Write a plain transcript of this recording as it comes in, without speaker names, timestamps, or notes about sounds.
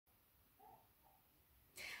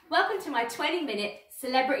Welcome to my 20-minute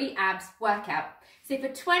celebrity abs workout. So for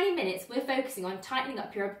 20 minutes, we're focusing on tightening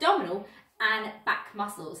up your abdominal and back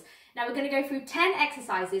muscles. Now we're going to go through 10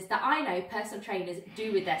 exercises that I know personal trainers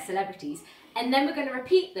do with their celebrities, and then we're going to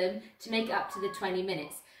repeat them to make it up to the 20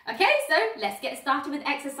 minutes. Okay, so let's get started with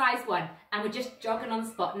exercise 1, and we're just jogging on the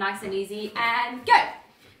spot, nice and easy, and go.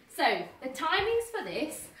 So the timings for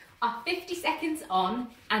this are 50 seconds on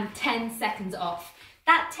and 10 seconds off.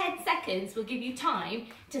 That 10 seconds will give you time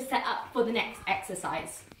to set up for the next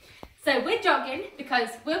exercise. So we're jogging because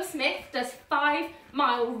Will Smith does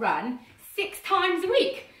 5-mile run 6 times a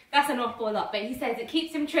week. That's an awful lot, but he says it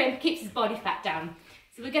keeps him trim, keeps his body fat down.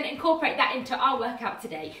 So we're going to incorporate that into our workout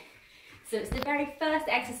today. So it's the very first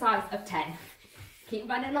exercise of 10. Keep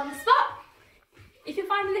running on the spot. If you're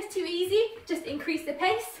finding this too easy, just increase the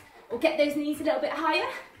pace or get those knees a little bit higher.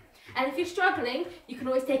 And if you're struggling, you can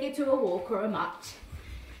always take it to a walk or a march.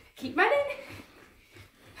 Keep running.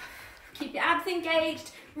 Keep your abs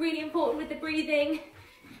engaged. Really important with the breathing.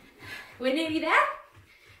 We're nearly there.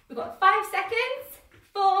 We've got 5 seconds.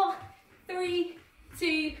 4, 3,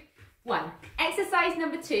 2, 1. Exercise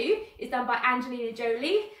number 2 is done by Angelina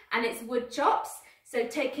Jolie and it's wood chops. So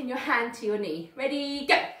taking your hand to your knee. Ready,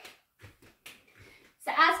 go.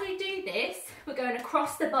 So as we do this, we're going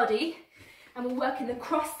across the body and we're working the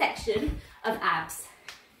cross section of abs.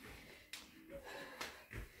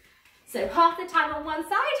 So half the time on one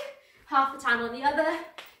side, half the time on the other.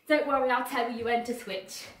 Don't worry, I'll tell you when to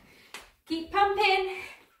switch. Keep pumping.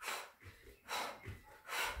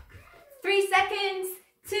 3 seconds,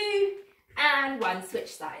 2, and 1.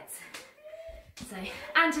 Switch sides. So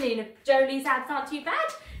Angelina Jolie's abs aren't too bad,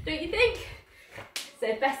 don't you think?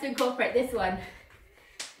 So best to incorporate this one.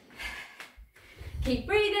 Keep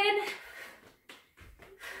breathing.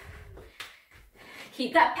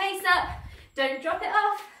 Keep that pace up. Don't drop it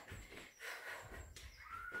off.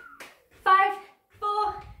 5,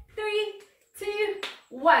 4, 3, 2,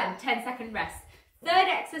 1. 10-second rest. Third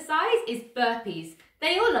exercise is burpees.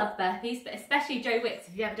 They all love burpees, but especially Joe Wicks,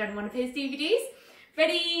 if you've ever done one of his DVDs.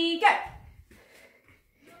 Ready, go.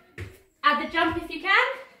 Add the jump if you can.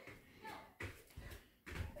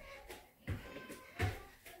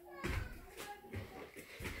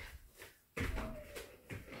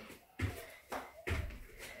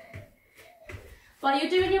 While you're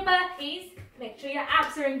doing your burpees, make sure your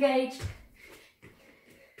abs are engaged.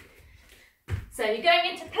 So you're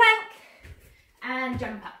going into plank and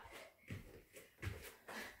jump up.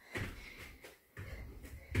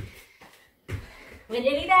 We're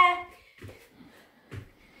nearly there.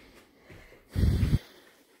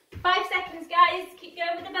 5 seconds, guys. Keep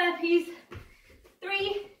going with the burpees.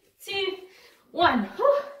 3, 2, 1.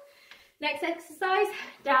 Whew. Next exercise,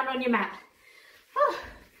 down on your mat. Whew.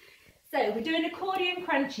 So we're doing accordion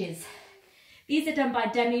crunches. These are done by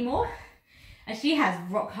Demi Moore, and she has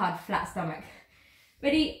rock hard flat stomach.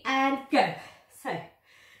 Ready and go. So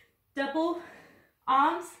double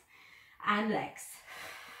arms and legs.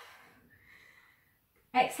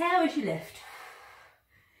 Exhale as you lift.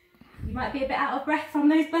 You might be a bit out of breath from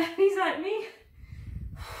those burpees like me.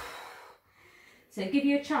 So give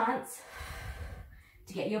you a chance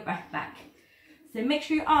to get your breath back. So make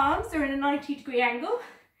sure your arms are in a 90-degree angle.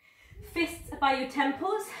 Fists are by your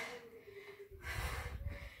temples.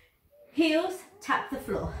 Heels tap the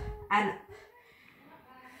floor and up.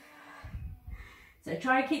 So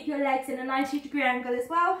try and keep your legs in a 90-degree angle as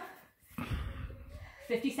well.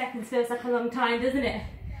 50 seconds feels like a long time, doesn't it?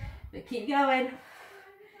 But keep going.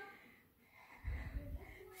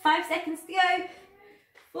 5 seconds to go.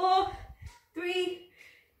 4, 3,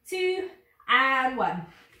 2, and 1.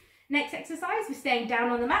 Next exercise, we're staying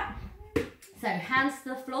down on the mat. So hands to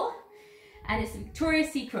the floor. And it's a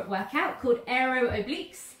Victoria's Secret workout called aero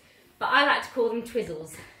obliques, but I like to call them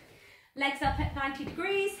twizzles. Legs up at 90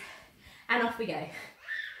 degrees, and off we go.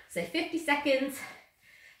 So 50 seconds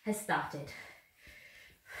has started.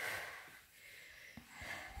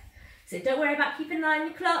 So don't worry about keeping an eye on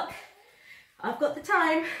your clock. I've got the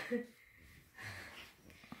time.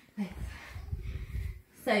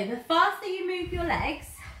 So the faster you move your legs,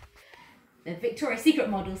 the Victoria's Secret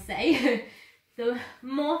models say, the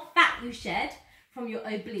more fat you shed from your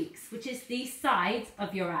obliques, which is the sides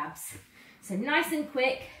of your abs. So nice and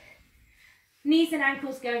quick. Knees and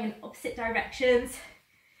ankles going in opposite directions.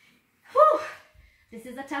 Whew, this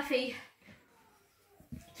is a toughie.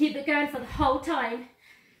 Keep it going for the whole time.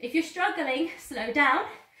 If you're struggling, slow down.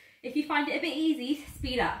 If you find it a bit easy,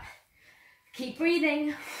 speed up. Keep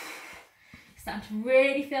breathing. Starting to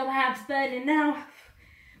really feel my abs burning now.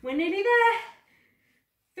 We're nearly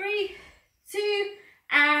there. 3, 2,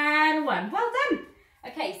 and 1. Well done.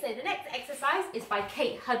 Okay, so the next exercise is by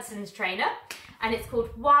Kate Hudson's trainer, and it's called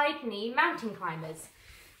Wide Knee Mountain Climbers.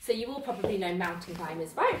 So you all probably know mountain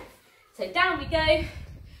climbers, right? So down we go,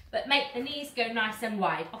 but make the knees go nice and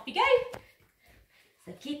wide. Off you go.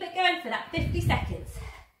 So keep it going for that 50 seconds.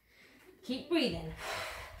 Keep breathing.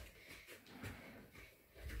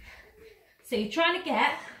 So you're trying to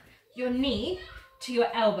get your knee to your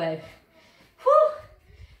elbow. Whew.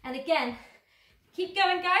 And again, keep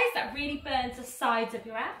going, guys. That really burns the sides of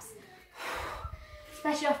your abs,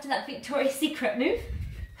 especially after that Victoria's Secret move.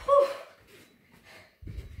 Whew.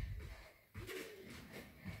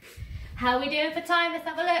 How are we doing for time? Let's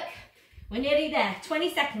have a look. We're nearly there.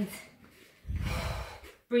 20 seconds.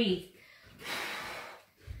 Breathe.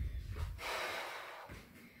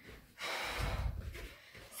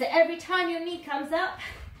 So every time your knee comes up,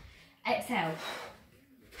 exhale.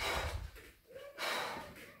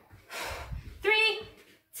 3,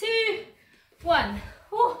 2, 1.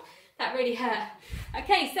 Whew, that really hurt.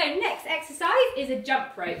 Okay, so next exercise is a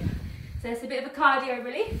jump rope. So it's a bit of a cardio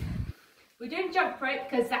relief. We're doing jump rope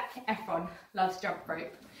because Zac Efron loves jump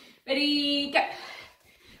rope. Ready, go.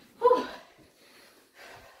 Whew.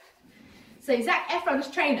 So Zac Efron's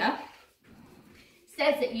trainer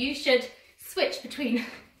says that you should switch between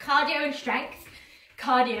cardio and strength,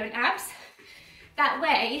 cardio and abs. That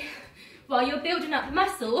way, while you're building up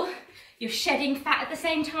muscle, you're shedding fat at the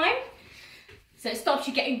same time. So it stops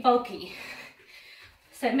you getting bulky.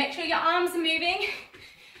 So make sure your arms are moving.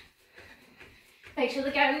 Make sure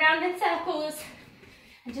they're going round in circles.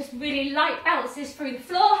 And just really light bounces through the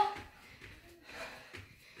floor.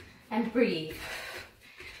 And breathe.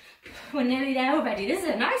 We're nearly there already. This is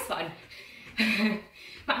a nice one.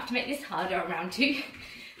 Might have to make this harder on round 2.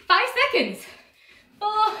 5 seconds. 4,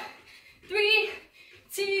 3,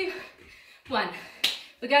 2, 1.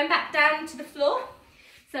 We're going back down to the floor.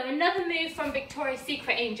 So another move from Victoria's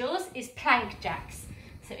Secret Angels is plank jacks.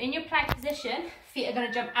 So in your plank position, feet are going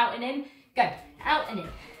to jump out and in. Go. Out and in.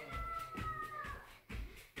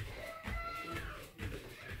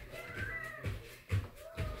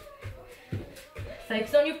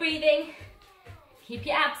 Focus on your breathing. Keep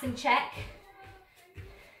your abs in check.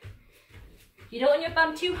 You don't want your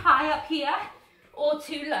bum too high up here or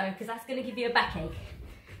too low because that's going to give you a backache.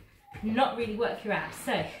 Not really work your abs.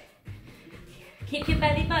 So keep your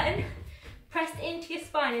belly button pressed into your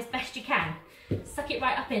spine as best you can. Suck it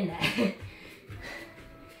right up in there.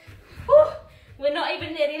 Whew, we're not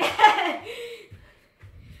even nearly there.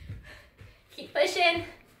 Keep pushing.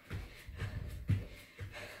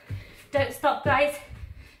 Don't stop, guys.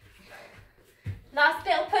 Last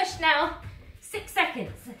little push now. 6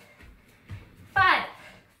 seconds. 5,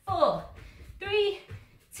 4, 3,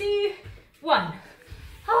 2, 1.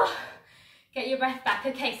 Oh, get your breath back.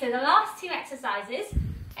 Okay, so the last 2 exercises,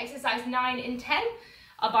 exercise 9 and 10,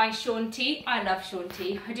 are by Shaun T. I love Shaun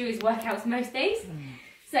T. I do his workouts most days.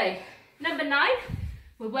 So, number 9,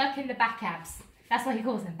 we're working the back abs. That's what he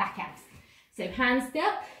calls them, back abs. So hands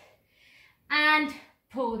up and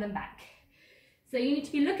pull them back. So you need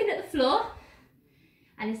to be looking at the floor,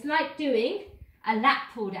 and it's like doing a lat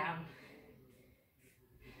pull down.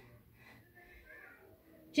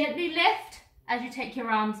 Gently lift as you take your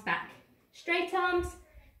arms back. Straight arms,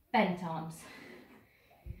 bent arms.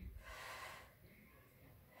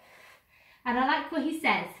 And I like what he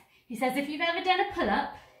says. He says if you've ever done a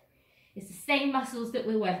pull-up, it's the same muscles that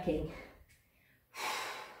we're working.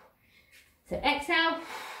 So exhale,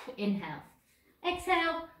 inhale.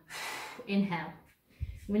 Exhale, inhale.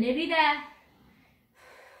 We're nearly there.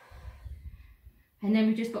 And then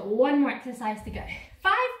we've just got one more exercise to go.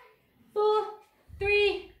 5, 4,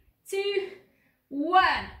 3, 2, 1.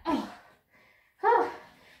 Oh,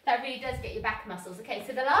 that really does get your back muscles. Okay,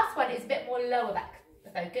 so the last one is a bit more lower back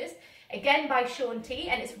focus. Again by Shaun T,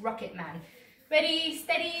 and it's Rocket Man. Ready,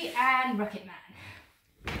 steady, and Rocket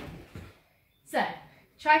Man. So,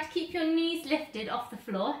 try to keep your knees lifted off the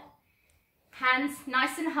floor. Hands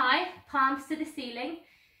nice and high, palms to the ceiling.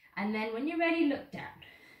 And then when you're ready, look down.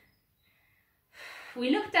 We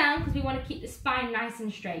look down because we want to keep the spine nice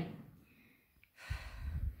and straight.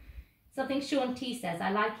 Something Shaun T says,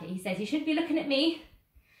 I like it. He says, you shouldn't be looking at me,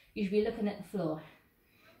 you should be looking at the floor.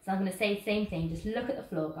 So I'm going to say the same thing, just look at the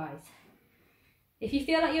floor, guys. If you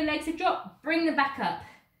feel like your legs are dropped, bring them back up.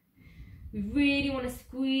 We really want to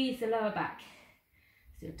squeeze the lower back.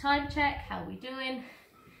 Let's do a time check, how are we doing?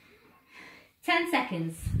 10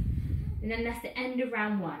 seconds, and then that's the end of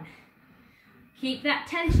round 1. Keep that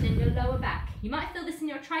tension in your lower back. You might feel this in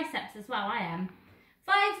your triceps as well, I am.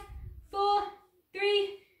 5, 4,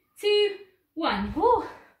 3, 2, 1. Woo.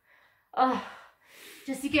 Oh,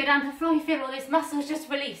 just to go down to the floor, you feel all those muscles just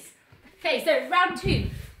release. Okay, so round 2.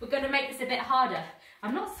 we're going to make this a bit harder.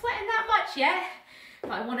 I'm not sweating that much yet,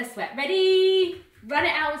 but I want to sweat. Ready? Run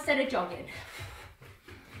it out instead of jogging.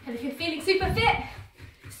 And if you're feeling super fit,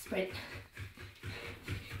 sprint.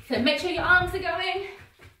 So make sure your arms are going,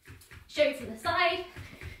 straight to the side.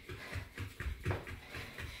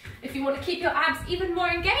 If you want to keep your abs even more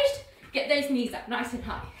engaged, get those knees up nice and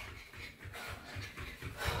high.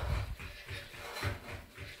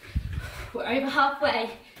 We're over halfway.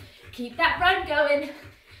 Keep that run going.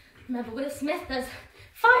 Remember, Will Smith does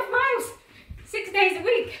 5 miles, 6 days a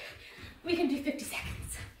week. We can do 50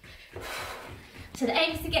 seconds. So the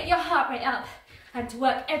aim is to get your heart rate up and to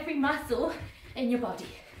work every muscle in your body.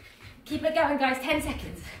 Keep it going, guys, 10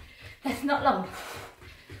 seconds. That's not long.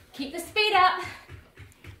 Keep the speed up.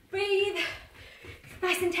 Breathe.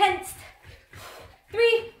 Nice and tense.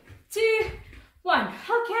 3, 2, 1.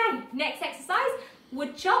 Okay, next exercise,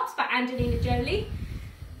 wood chops by Angelina Jolie.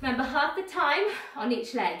 Remember, half the time on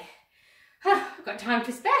each leg. I've got time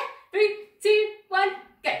to spare. 3, 2, 1,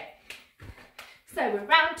 go. So we're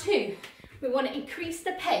round 2. We want to increase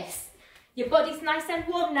the pace. Your body's nice and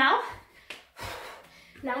warm now.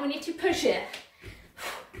 Now we need to push it.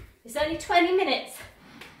 It's only 20 minutes,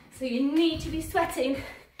 so you need to be sweating.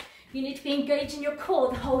 You need to be engaging your core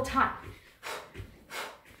the whole time.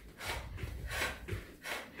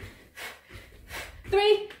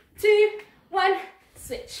 3, 2, 1,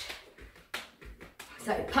 switch.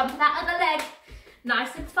 So pump that other leg,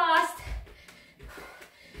 nice and fast.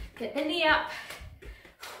 Get the knee up.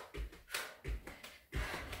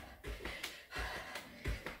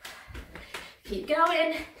 Keep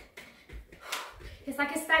going. It's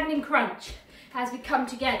like a standing crunch as we come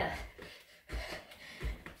together.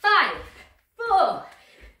 5, 4,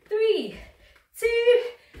 3, 2,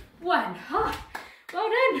 1. Oh, well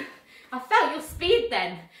done. I felt your speed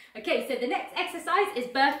then. Okay, so the next exercise is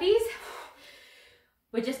burpees.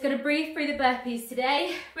 We're just going to breathe through the burpees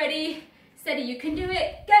today. Ready, steady, you can do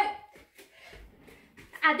it. Go.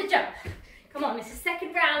 Add the jump. Come on, it's the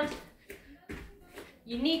second round.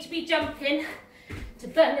 You need to be jumping to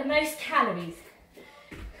burn the most calories.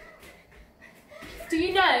 Do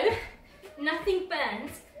you know nothing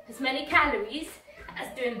burns as many calories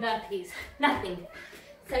as doing burpees? Nothing.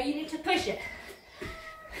 So you need to push it.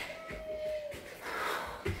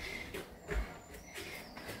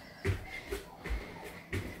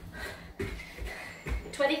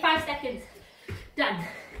 "25 seconds. Done.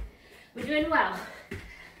 We're doing well.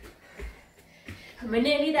 And we're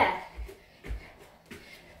nearly there.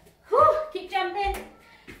 Whew, keep jumping.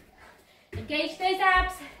 Engage those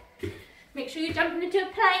abs. Make sure you're jumping into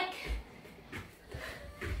a plank.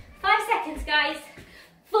 5 seconds, guys.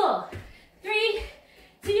 4, 3,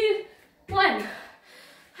 2, 1.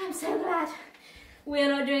 I'm so glad we're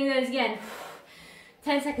not doing those again.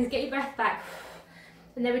 10 seconds, get your breath back.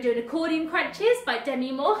 And then we're doing accordion crunches by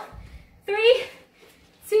Demi Moore. 3,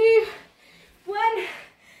 2, 1.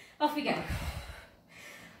 Off we go.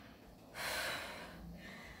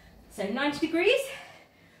 So 90 degrees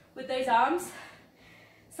with those arms.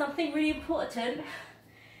 Something really important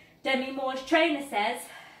Demi Moore's trainer says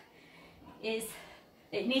is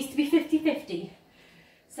it needs to be 50-50.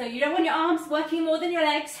 So you don't want your arms working more than your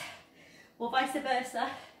legs or vice versa.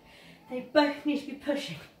 They both need to be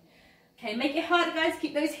pushing. Okay, make it harder, guys.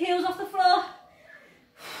 Keep those heels off the floor.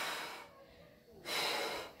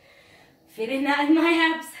 Feeling that in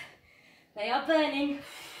my abs. They are burning.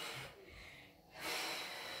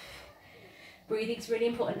 Breathing's really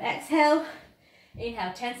important. Exhale,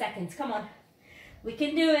 inhale, 10 seconds. Come on, we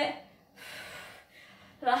can do it.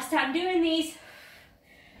 Last time doing these.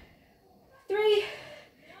 3,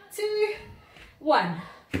 2, 1.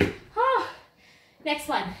 Oh. Next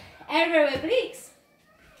one, aero obliques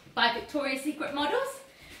by Victoria's Secret models.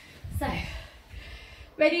 So,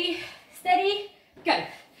 ready, steady, go.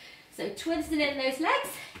 So twisting in those legs.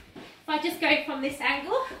 If I just go from this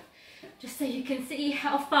angle, just so you can see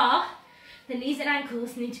how far the knees and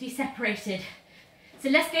ankles need to be separated. So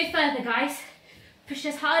let's go further, guys. Push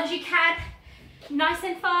as hard as you can, nice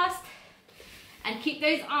and fast, and keep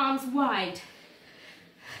those arms wide.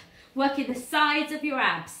 Working the sides of your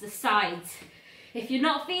abs, the sides. If you're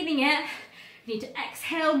not feeling it, you need to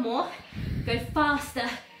exhale more, go faster,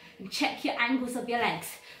 and check your angles of your legs.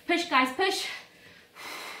 Push, guys, push.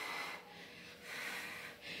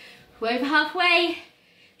 We're over halfway.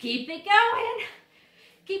 Keep it going.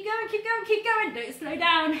 Keep going, keep going, keep going. Don't slow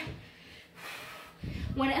down.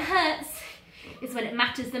 When it hurts is when it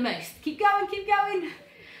matters the most. Keep going, keep going.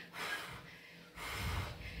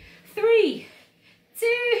 3,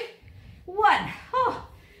 2, 1. Oh.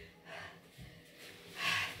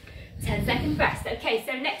 10 second rest. Okay,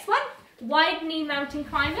 so next one, Wide Knee Mountain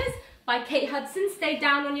Climbers by Kate Hudson. Stay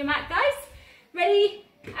down on your mat, guys. Ready,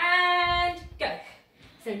 and go.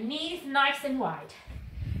 So knees nice and wide.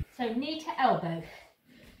 So knee to elbow.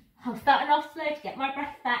 I'm starting off slow to get my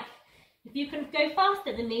breath back. If you can go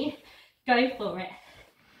faster than me, go for it.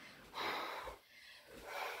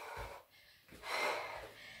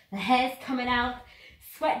 The hair's coming out,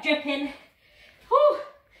 sweat dripping. Whew.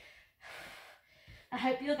 I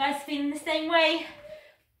hope you guys feeling the same way.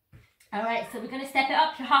 All right, so we're gonna step it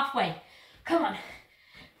up to halfway. Come on,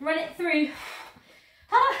 run it through.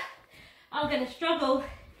 I'm gonna struggle.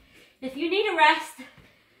 If you need a rest,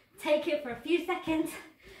 take it for a few seconds,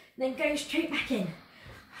 then go straight back in.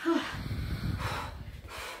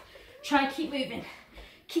 Try and keep moving.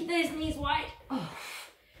 Keep those knees wide.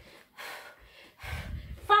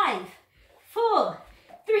 5, 4,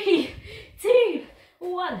 3, 2,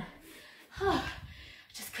 1.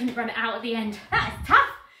 Just couldn't run it out at the end. That is tough.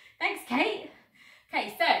 Thanks, Kate.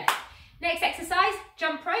 Okay, so next exercise,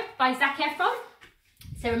 jump rope by Zac Efron.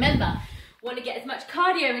 So remember, want to get as much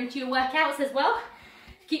cardio into your workouts as well.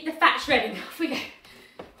 Keep the fat shredding. Off we go.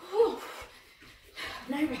 Whew.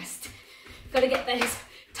 No rest. Got to get those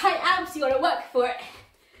tight abs. You got to work for it.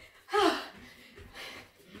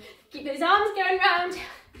 Keep those arms going round.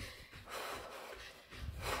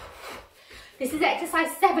 This is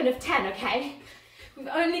exercise 7 of 10, okay? We've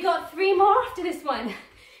only got 3 more after this one,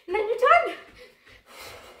 and then you're done.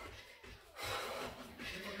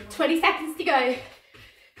 20 seconds to go.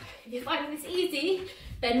 If you're finding this easy,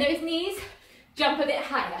 bend those knees, jump a bit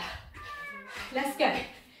higher. Let's go.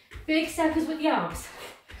 Big circles with the arms.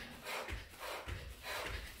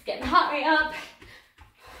 Let's get the heart rate up.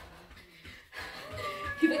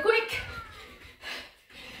 Keep it quick.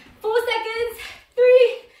 4 seconds.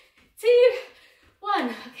 3, 2, 1.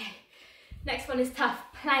 Okay. Next one is tough.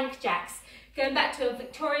 Plank jacks. Going back to a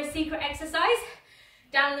Victoria's Secret exercise.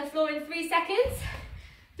 Down on the floor in 3 seconds.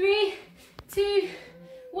 3, 2,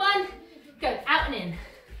 1. Go out and in.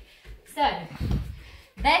 So,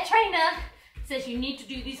 their trainer says you need to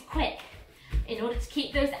do these quick in order to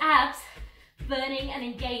keep those abs burning and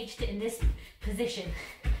engaged in this position.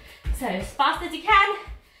 So, as fast as you can.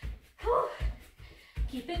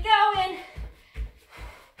 Keep it going.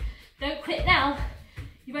 Don't quit now.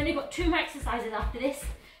 You've only got 2 more exercises after this.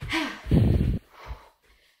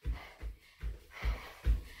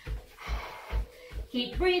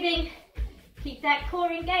 Keep breathing. Keep that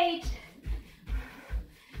core engaged.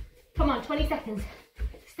 Come on, 20 seconds.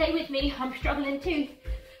 Stay with me. I'm struggling too.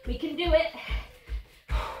 We can do it.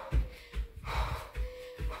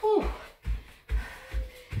 Whew.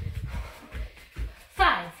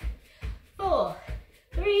 5, 4,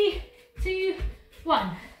 3, 2,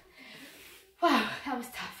 1. Wow, that was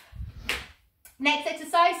tough. Next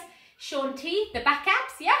exercise, Shaun T, the back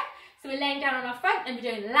abs, yeah? So we're laying down on our front and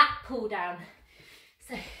we're doing lat pull down.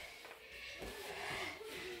 So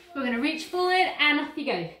we're gonna reach forward and off you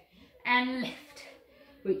go. And lift.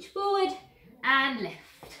 Reach forward and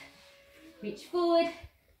lift. Reach forward,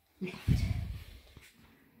 lift.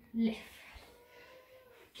 Lift.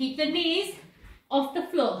 Keep the knees off the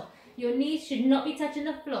floor. Your knees should not be touching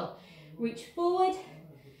the floor. Reach forward,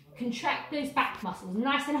 contract those back muscles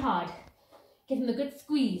nice and hard. Give them a good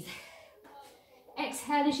squeeze.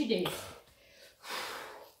 Exhale as you do.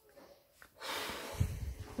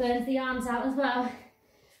 Burns the arms out as well,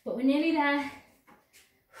 but we're nearly there.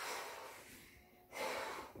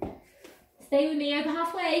 Stay with me over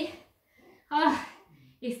halfway.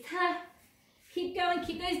 It's tough. Keep going,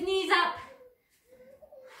 keep those knees up.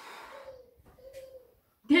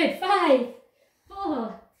 Good, 5,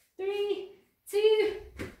 4, 3, 2,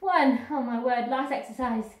 1. Oh my word, last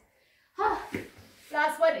exercise.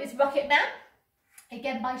 Last one is Rocket Man,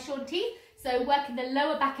 again by Shaun T. So working the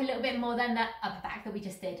lower back a little bit more than the upper back that we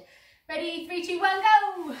just did. Ready, 3, 2, 1,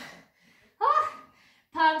 go.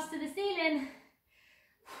 Palms to the ceiling.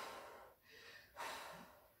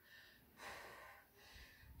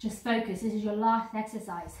 Just focus, this is your last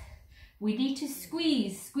exercise. We need to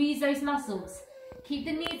squeeze those muscles. Keep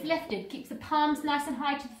the knees lifted, keep the palms nice and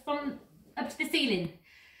high to the front, up to the ceiling.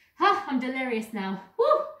 I'm delirious now. Woo!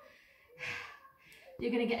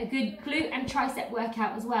 You're gonna get a good glute and tricep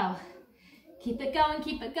workout as well. Keep it going,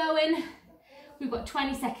 keep it going. We've got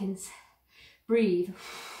 20 seconds. Breathe.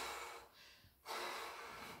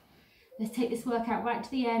 Let's take this workout right to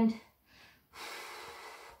the end.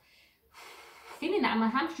 Feeling that in my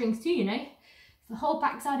hamstrings too, you know. It's the whole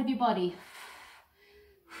back side of your body.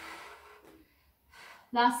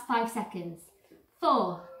 Last 5 seconds.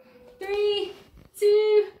 4, 3,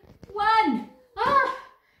 2, 1.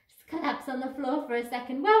 Just collapse on the floor for a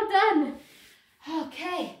second. Well done.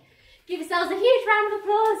 Okay. Give yourselves a huge round of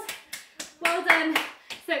applause. Well done.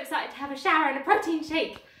 So excited to have a shower and a protein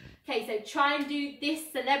shake. Okay, so try and do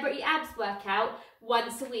this celebrity abs workout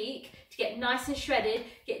once a week to get nice and shredded,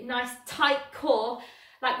 get nice tight core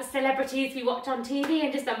like the celebrities we watch on TV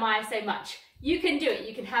and just admire so much. You can do it,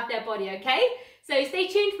 you can have their body, okay? So stay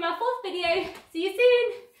tuned for our 4th video. See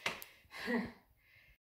you soon.